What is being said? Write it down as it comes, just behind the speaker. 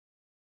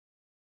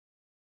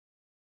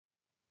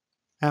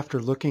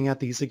After looking at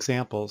these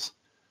examples,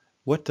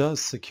 what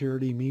does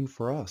security mean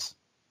for us?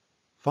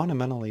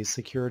 Fundamentally,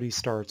 security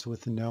starts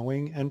with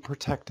knowing and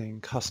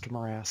protecting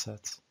customer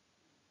assets.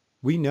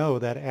 We know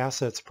that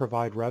assets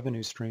provide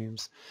revenue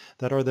streams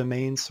that are the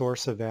main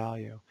source of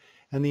value,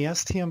 and the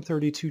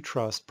STM32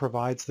 Trust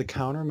provides the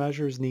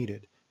countermeasures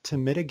needed to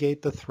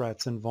mitigate the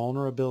threats and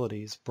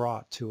vulnerabilities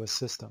brought to a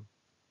system.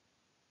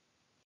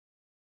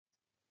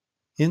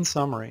 In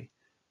summary,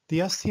 the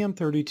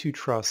STM32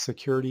 Trust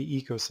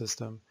security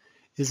ecosystem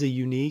is a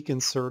unique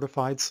and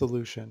certified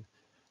solution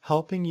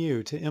helping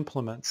you to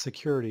implement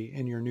security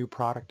in your new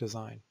product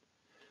design.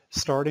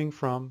 Starting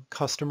from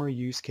customer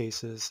use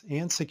cases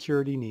and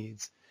security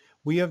needs,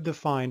 we have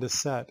defined a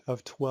set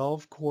of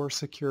 12 core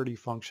security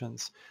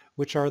functions,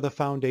 which are the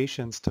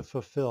foundations to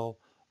fulfill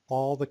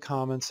all the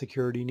common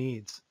security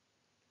needs.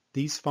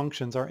 These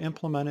functions are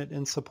implemented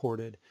and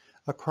supported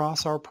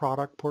across our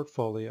product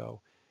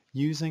portfolio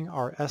using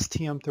our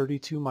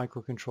STM32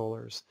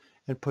 microcontrollers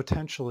and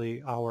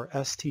potentially our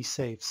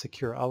ST-safe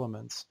secure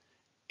elements.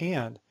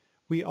 And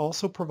we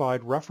also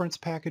provide reference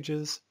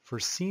packages for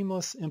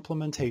seamless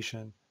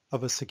implementation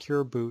of a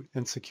secure boot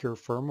and secure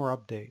firmware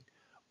update,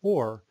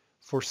 or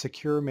for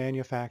secure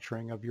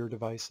manufacturing of your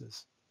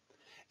devices.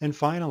 And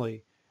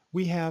finally,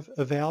 we have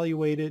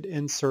evaluated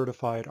and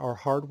certified our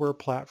hardware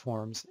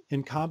platforms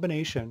in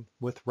combination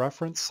with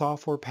reference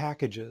software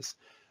packages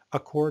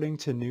according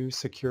to new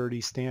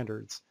security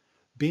standards,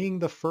 being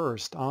the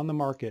first on the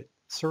market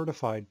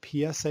certified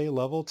PSA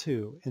Level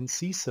 2 and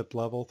CSIP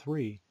Level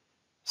 3,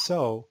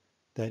 so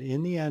that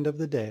in the end of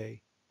the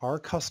day, our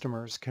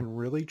customers can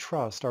really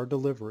trust our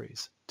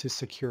deliveries to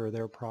secure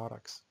their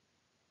products.